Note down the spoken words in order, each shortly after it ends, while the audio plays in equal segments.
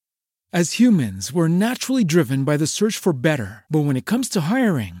As humans, we're naturally driven by the search for better. But when it comes to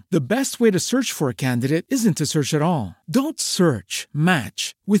hiring, the best way to search for a candidate isn't to search at all. Don't search,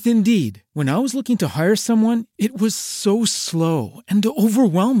 match with Indeed. When I was looking to hire someone, it was so slow and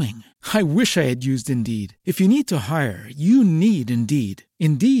overwhelming. I wish I had used Indeed. If you need to hire, you need Indeed.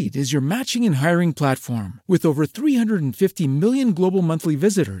 Indeed is your matching and hiring platform with over 350 million global monthly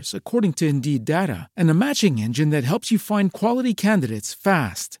visitors, according to Indeed data, and a matching engine that helps you find quality candidates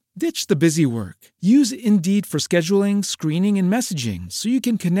fast. Ditch the busy work. Use Indeed for scheduling, screening, and messaging so you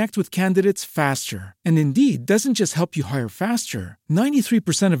can connect with candidates faster. And Indeed doesn't just help you hire faster.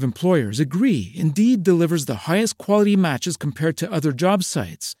 93% of employers agree Indeed delivers the highest quality matches compared to other job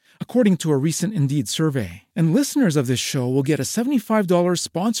sites, according to a recent Indeed survey. And listeners of this show will get a $75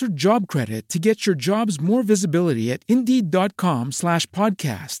 sponsored job credit to get your jobs more visibility at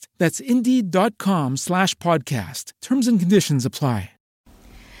Indeed.com/podcast. That's Indeed.com/podcast. Terms and conditions apply.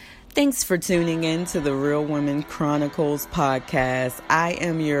 Thanks for tuning in to the Real Women Chronicles podcast. I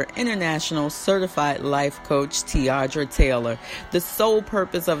am your international certified life coach, Tiadra Taylor. The sole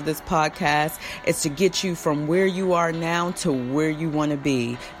purpose of this podcast is to get you from where you are now to where you want to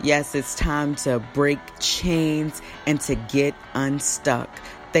be. Yes, it's time to break chains and to get unstuck.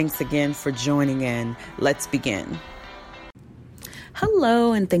 Thanks again for joining in. Let's begin.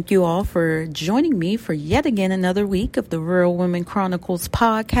 Hello, and thank you all for joining me for yet again another week of the Real Women Chronicles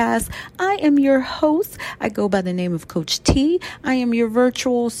podcast. I am your host. I go by the name of Coach T. I am your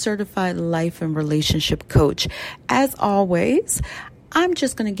virtual certified life and relationship coach. As always, I'm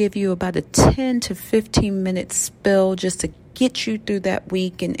just going to give you about a 10 to 15 minute spill just to get you through that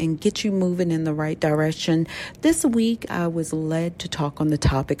week and get you moving in the right direction. This week, I was led to talk on the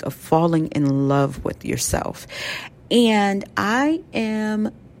topic of falling in love with yourself. And I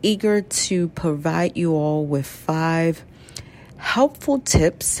am eager to provide you all with 5 helpful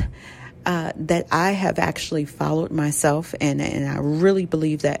tips that I have actually followed myself. And I really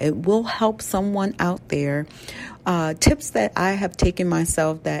believe that it will help someone out there. Tips that I have taken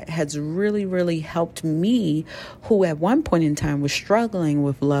myself that has really, really helped me, who at one point in time was struggling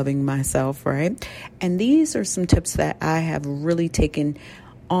with loving myself, right? And these are some tips that I have really taken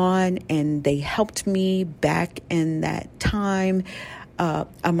on, and they helped me back in that time of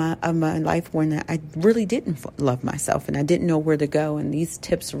my life when I really didn't love myself and I didn't know where to go, and these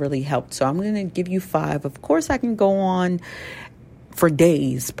tips really helped. So I'm going to give you 5. Of course, I can go on for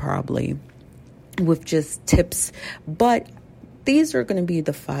days probably with just tips, but these are going to be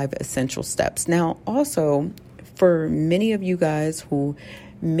the 5 essential steps. Now, also, for many of you guys who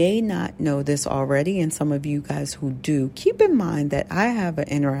may not know this already, and some of you guys who do, keep in mind that I have an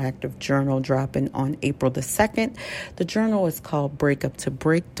interactive journal dropping on April the 2nd. The journal is called Breakup to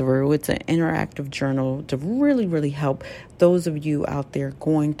Breakthrough. It's an interactive journal to really, really help those of you out there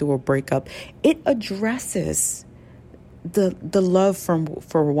going through a breakup. It addresses the love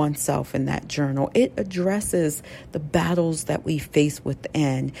for oneself in that journal. It addresses the battles that we face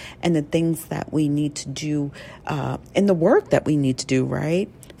within and the things that we need to do and the work that we need to do, right,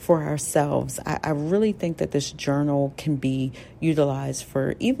 for ourselves. I really think that this journal can be utilized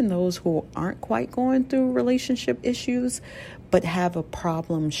for even those who aren't quite going through relationship issues, but have a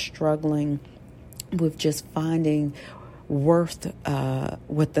problem struggling with just finding worth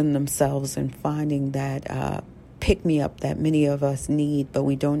within themselves and finding that pick me up that many of us need, but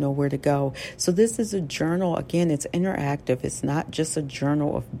we don't know where to go. So this is a journal. Again, it's interactive. It's not just a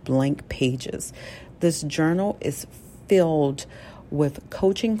journal of blank pages. This journal is filled with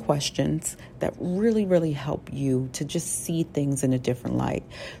coaching questions that really, really help you to just see things in a different light.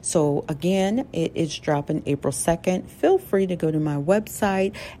 So again, it is dropping April 2nd. Feel free to go to my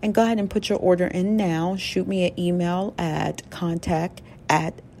website and go ahead and put your order in now. Shoot me an email at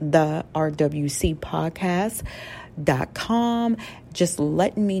contact@therrwcpodcast.com. Just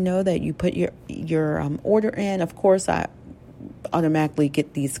letting me know that you put your order in. Of course, I automatically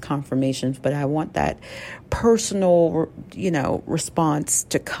get these confirmations, but I want that personal, response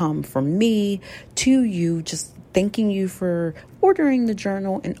to come from me to you, just thanking you for ordering the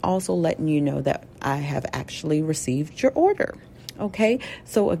journal and also letting you know that I have actually received your order. Okay,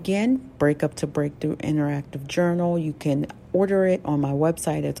 so again, Breakup to Breakthrough Interactive Journal. You can order it on my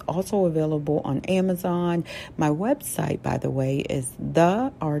website. It's also available on Amazon. My website, by the way, is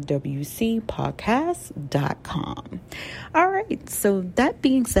therrwcpodcast.com. All right, so that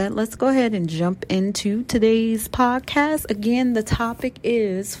being said, let's go ahead and jump into today's podcast. Again, the topic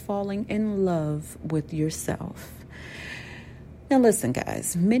is falling in love with yourself. Now, listen,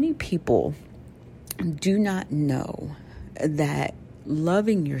 guys, many people do not know that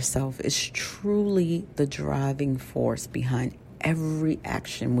loving yourself is truly the driving force behind every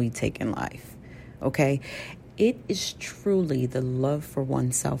action we take in life. Okay? It is truly the love for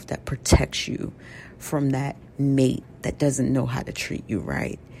oneself that protects you from that mate that doesn't know how to treat you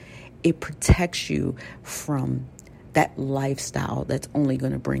right. It protects you from that lifestyle that's only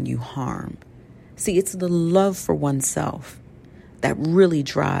going to bring you harm. See, it's the love for oneself that really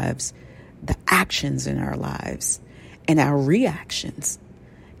drives the actions in our lives and our reactions.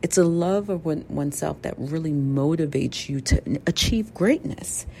 It's a love of oneself that really motivates you to achieve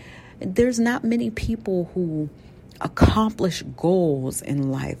greatness. There's not many people who accomplish goals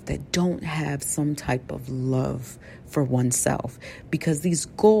in life that don't have some type of love for oneself, because these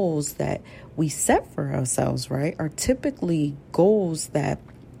goals that we set for ourselves, right, are typically goals that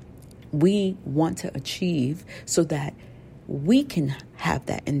we want to achieve so that we can have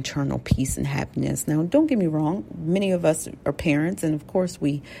that internal peace and happiness. Now, don't get me wrong. Many of us are parents, and of course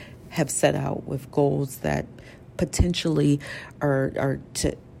we have set out with goals that potentially are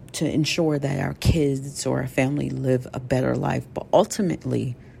to ensure that our kids or our family live a better life. But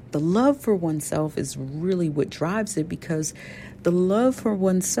ultimately, the love for oneself is really what drives it, because the love for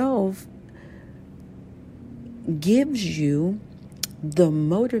oneself gives you the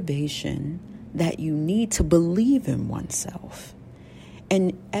motivation that you need to believe in oneself.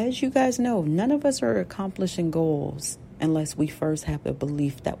 And as you guys know, none of us are accomplishing goals unless we first have the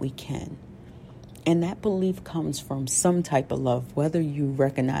belief that we can. And that belief comes from some type of love, whether you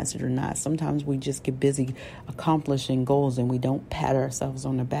recognize it or not. Sometimes we just get busy accomplishing goals and we don't pat ourselves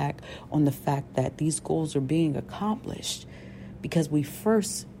on the back on the fact that these goals are being accomplished because we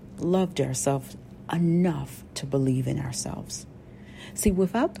first loved ourselves enough to believe in ourselves. See,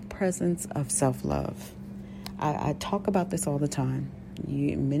 without the presence of self-love, I talk about this all the time.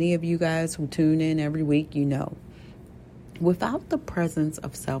 Many of you guys who tune in every week, you know. Without the presence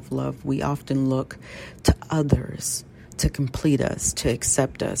of self-love, we often look to others to complete us, to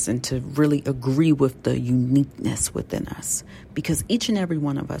accept us, and to really agree with the uniqueness within us. Because each and every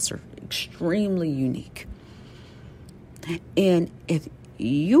one of us are extremely unique. And if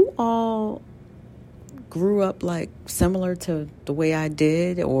you all grew up like similar to the way I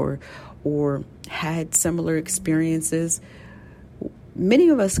did, or had similar experiences, many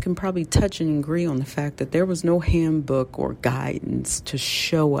of us can probably touch and agree on the fact that there was no handbook or guidance to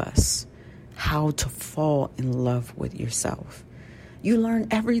show us how to fall in love with yourself. You learn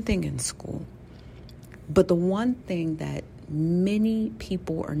everything in school, but the one thing that many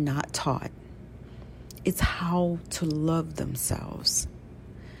people are not taught is how to love themselves.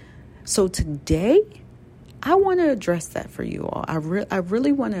 So today, I want to address that for you all. I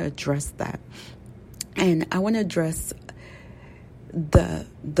really want to address that. And I want to address the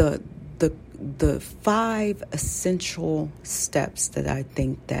 5 essential steps that I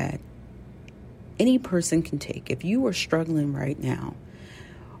think that any person can take. If you are struggling right now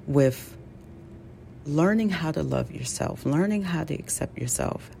with learning how to love yourself, learning how to accept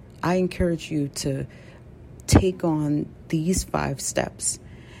yourself, I encourage you to take on these 5 steps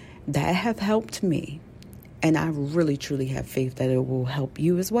that have helped me. And I really, truly have faith that it will help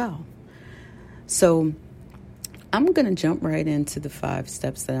you as well. So I'm going to jump right into the 5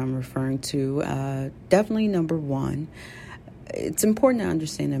 steps that I'm referring to. Definitely number 1. It's important to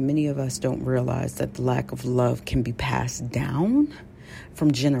understand that many of us don't realize that the lack of love can be passed down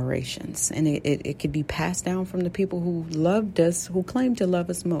from generations. And it could be passed down from the people who loved us, who claimed to love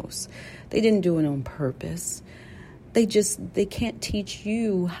us most. They didn't do it on purpose. They can't teach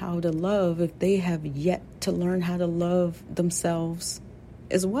you how to love if they have yet to learn how to love themselves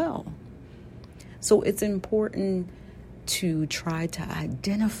as well. So it's important to try to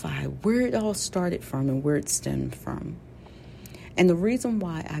identify where it all started from and where it stemmed from. And the reason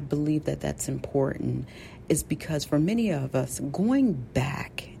why I believe that that's important is because for many of us, going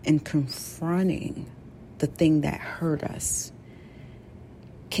back and confronting the thing that hurt us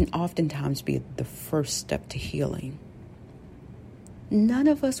can oftentimes be the first step to healing. None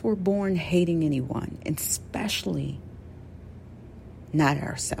of us were born hating anyone, especially not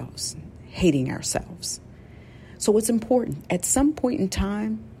ourselves, hating ourselves. So it's important. At some point in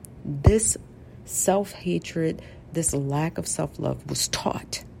time, this self-hatred, this lack of self-love was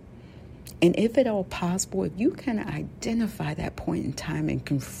taught. And if at all possible, if you can identify that point in time and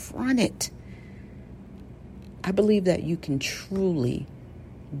confront it, I believe that you can truly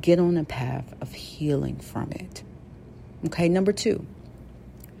get on a path of healing from it. Okay, number 2.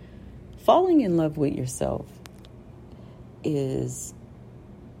 Falling in love with yourself is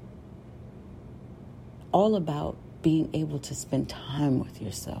all about being able to spend time with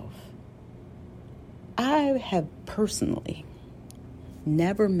yourself. I have personally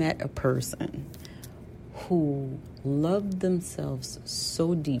never met a person who loved themselves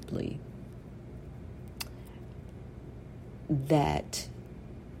so deeply that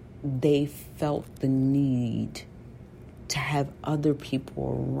they felt the need to have other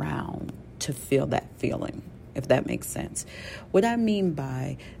people around to feel that feeling, if that makes sense. What I mean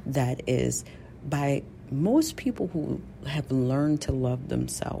by that is, by most people who have learned to love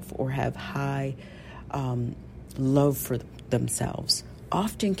themselves or have high love for themselves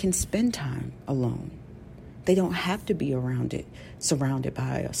often can spend time alone. They don't have to be surrounded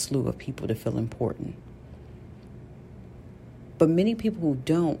by a slew of people to feel important. But many people who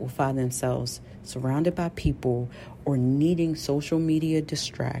don't will find themselves surrounded by people or needing social media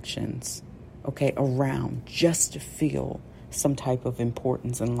distractions, around just to feel some type of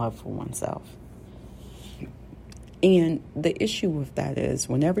importance and love for oneself. And the issue with that is,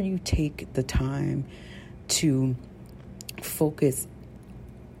 whenever you take the time to focus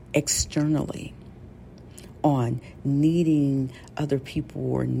externally on needing other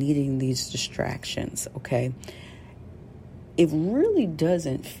people or needing these distractions, it really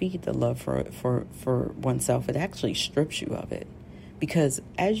doesn't feed the love for oneself. It actually strips you of it. Because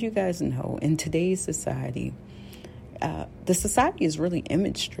as you guys know, in today's society, the society is really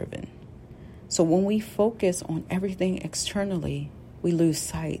image-driven. So when we focus on everything externally, we lose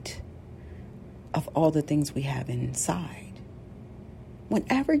sight of all the things we have inside.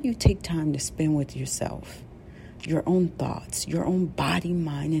 Whenever you take time to spend with yourself, your own thoughts, your own body,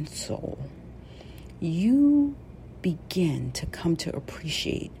 mind, and soul, you begin to come to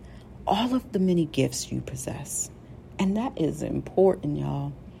appreciate all of the many gifts you possess. And that is important,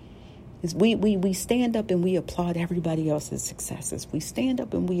 y'all. Is we stand up and we applaud everybody else's successes. We stand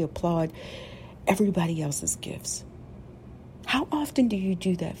up and we applaud everybody else's gifts. How often do you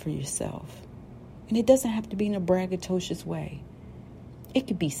do that for yourself? And it doesn't have to be in a braggadocious way. It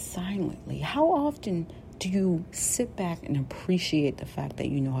could be silently. How often do you sit back and appreciate the fact that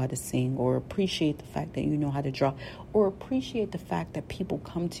you know how to sing, or appreciate the fact that you know how to draw, or appreciate the fact that people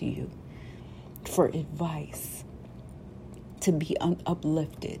come to you for advice, to be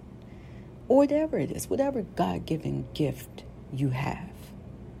uplifted, or whatever it is, whatever God-given gift you have?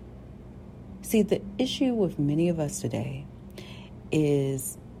 See, the issue with many of us today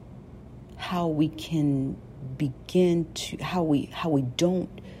is how we can how we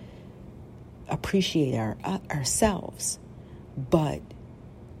don't appreciate ourselves, but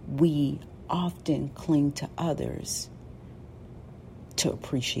we often cling to others to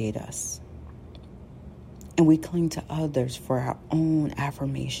appreciate us. And we cling to others for our own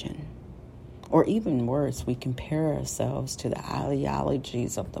affirmation. Or even worse, we compare ourselves to the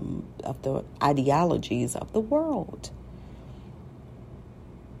ideologies of the world.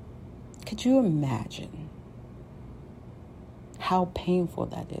 Could you imagine how painful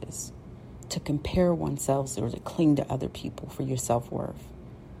that is, to compare oneself or to cling to other people for your self-worth?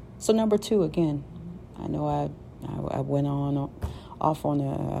 So number 2, again, I know I went off on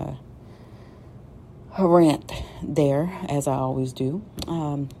a rant there, as I always do.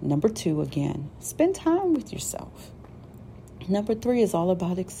 Number 2, again, spend time with yourself. Number 3 is all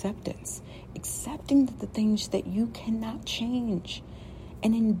about acceptance. Accepting the things that you cannot change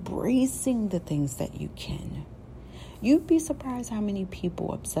and embracing the things that you can. You'd be surprised how many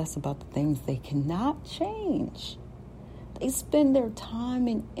people obsess about the things they cannot change. They spend their time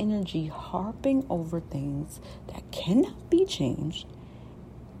and energy harping over things that cannot be changed,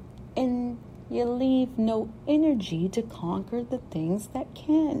 and you leave no energy to conquer the things that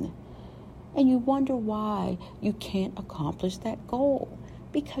can. And you wonder why you can't accomplish that goal,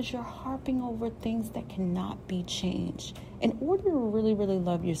 because you're harping over things that cannot be changed. In order to really, really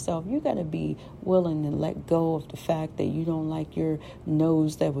love yourself, you got to be willing to let go of the fact that you don't like your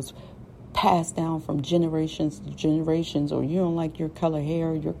nose that was passed down from generations to generations, or you don't like your color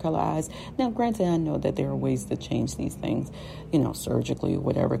hair, your color eyes. Now, granted, I know that there are ways to change these things, surgically or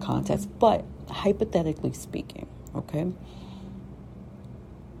whatever context, but hypothetically speaking,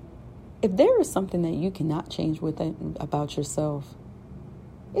 if there is something that you cannot change about yourself,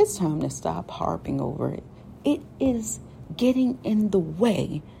 it's time to stop harping over it. It is getting in the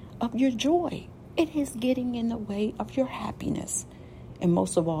way of your joy. It is getting in the way of your happiness. And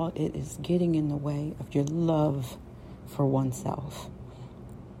most of all, it is getting in the way of your love for oneself.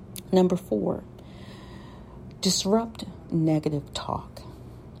 Number 4, disrupt negative talk.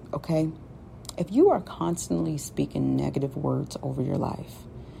 If you are constantly speaking negative words over your life,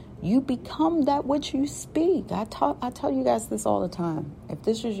 you become that which you speak. I tell you guys this all the time. If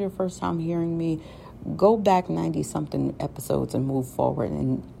this is your first time hearing me, go back 90-something episodes and move forward,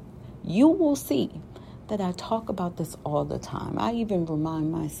 and you will see that I talk about this all the time. I even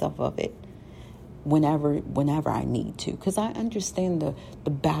remind myself of it. whenever I need to, because I understand the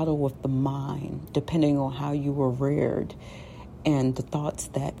battle with the mind, depending on how you were reared and the thoughts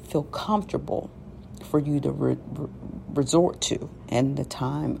that feel comfortable for you to resort to in the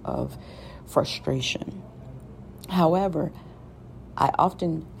time of frustration. However, I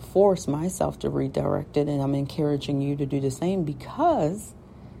often force myself to redirect it, and I'm encouraging you to do the same, because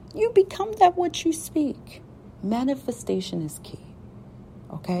you become that what you speak. Manifestation is key,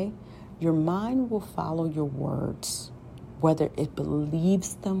 okay? Your mind will follow your words, whether it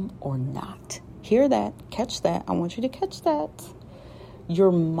believes them or not. Hear that, catch that. I want you to catch that.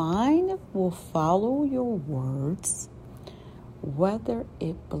 Your mind will follow your words, whether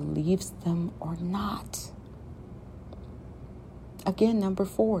it believes them or not. Again, number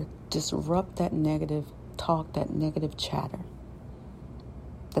 4, disrupt that negative talk, that negative chatter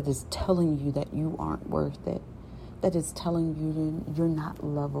that is telling you that you aren't worth it, that is telling you you're not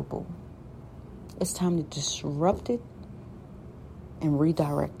lovable. It's time to disrupt it and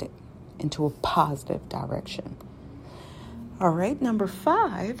redirect it into a positive direction. All right, number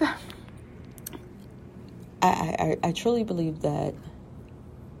 5, I truly believe that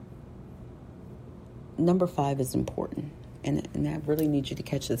number 5 is important. And I really need you to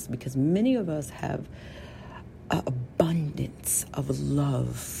catch this, because many of us have an abundance of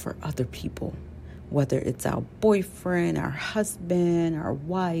love for other people, whether it's our boyfriend, our husband, our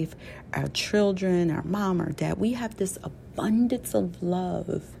wife, our children, our mom, our dad. We have this abundance of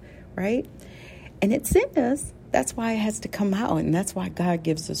love, right? And it's in us. That's why it has to come out. And that's why God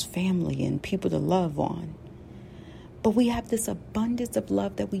gives us family and people to love on. But we have this abundance of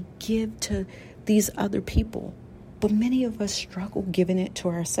love that we give to these other people. But many of us struggle giving it to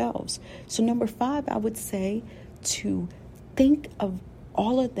ourselves. So number 5, I would say to think of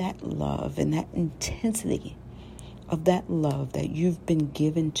all of that love and that intensity of that love that you've been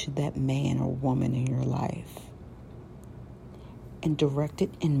given to that man or woman in your life, and direct it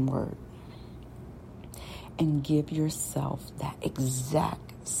inward, and give yourself that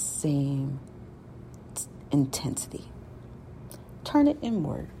exact same intensity. Turn it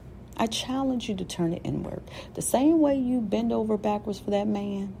inward. I challenge you to turn it inward. The same way you bend over backwards for that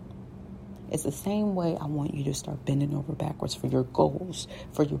man, it's the same way I want you to start bending over backwards for your goals,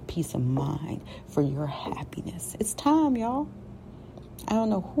 for your peace of mind, for your happiness. It's time, y'all. I don't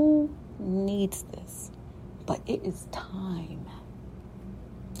know who needs this, but it is time.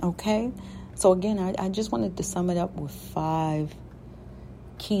 Okay? So again, I just wanted to sum it up with 5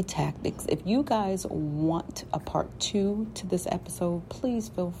 key tactics. If you guys want a part 2 to this episode, please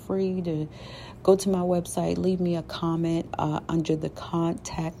feel free to go to my website, leave me a comment under the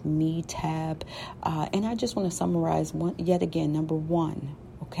Contact Me tab. And I just want to summarize yet again. Number 1,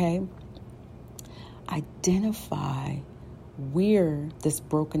 okay? Identify where this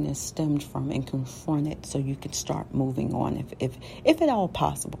brokenness stemmed from and confront it so you can start moving on if at all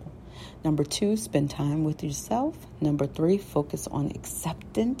possible. Number 2, spend time with yourself. Number 3, focus on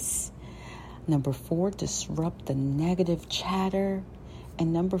acceptance. Number 4, disrupt the negative chatter.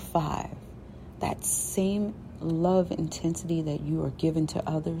 And number 5, that same love intensity that you are giving to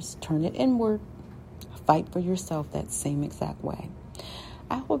others, turn it inward. Fight for yourself that same exact way.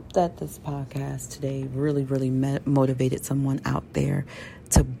 I hope that this podcast today really, really motivated someone out there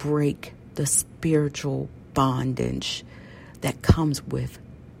to break the spiritual bondage that comes with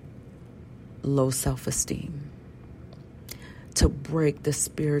low self-esteem, to break the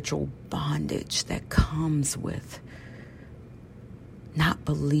spiritual bondage that comes with not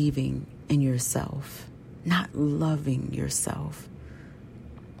believing in yourself, not loving yourself.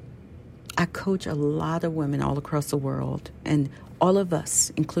 I coach a lot of women all across the world, and all of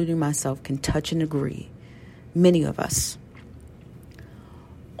us, including myself, can touch and agree, many of us,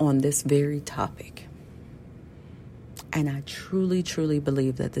 on this very topic. And I truly, truly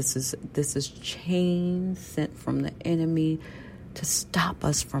believe that this is chains sent from the enemy to stop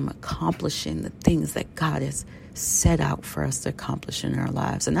us from accomplishing the things that God has set out for us to accomplish in our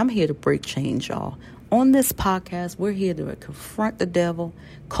lives. And I'm here to break chains, y'all. On this podcast, we're here to confront the devil,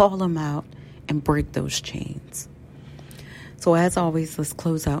 call him out, and break those chains. So as always, let's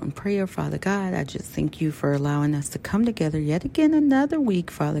close out in prayer. Father God, I just thank you for allowing us to come together yet again another week,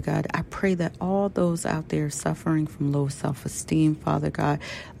 Father God. I pray that all those out there suffering from low self-esteem, Father God,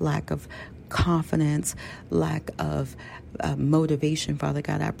 lack of confidence, lack of motivation, Father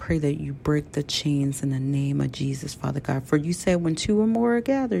God, I pray that you break the chains in the name of Jesus, Father God. For you said when 2 or more are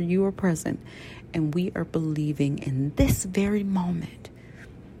gathered, you are present. And we are believing in this very moment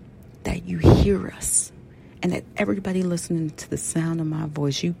that you hear us. And that everybody listening to the sound of my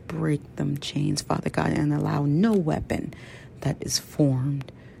voice, you break them chains, Father God, and allow no weapon that is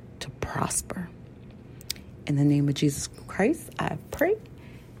formed to prosper. In the name of Jesus Christ, I pray.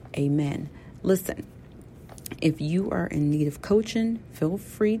 Amen. Listen, if you are in need of coaching, feel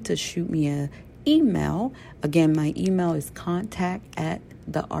free to shoot me an email. Again, my email is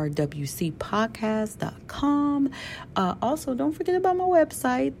contact@therwcpodcast.com. Also, don't forget about my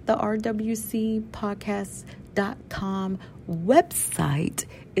website, the rwcpodcast.com website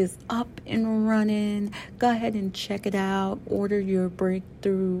is up and running. Go ahead and check it out. Order your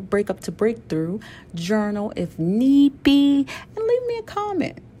Breakup to Breakthrough journal if need be, and leave me a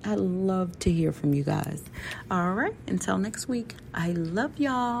comment. I love to hear from you guys. All right, until next week, I love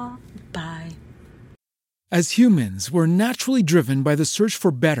y'all. Bye. As humans, we're naturally driven by the search for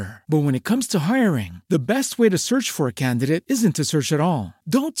better. But when it comes to hiring, the best way to search for a candidate isn't to search at all.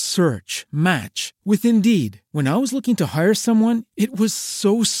 Don't search, match with Indeed. When I was looking to hire someone, it was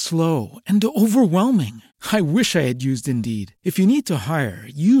so slow and overwhelming. I wish I had used Indeed. If you need to hire,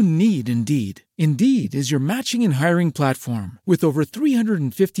 you need Indeed. Indeed is your matching and hiring platform with over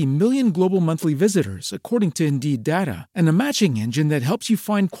 350 million global monthly visitors, according to Indeed data, and a matching engine that helps you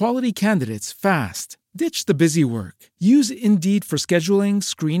find quality candidates fast. Ditch the busy work. Use Indeed for scheduling,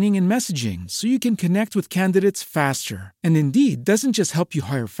 screening, and messaging so you can connect with candidates faster. And Indeed doesn't just help you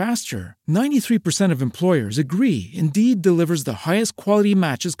hire faster. 93% of employers agree Indeed delivers the highest quality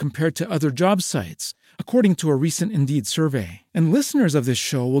matches compared to other job sites, according to a recent Indeed survey. And listeners of this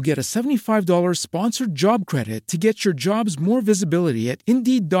show will get a $75 sponsored job credit to get your jobs more visibility at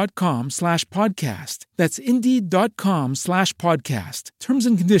Indeed.com/podcast. That's Indeed.com/podcast. Terms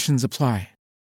and conditions apply.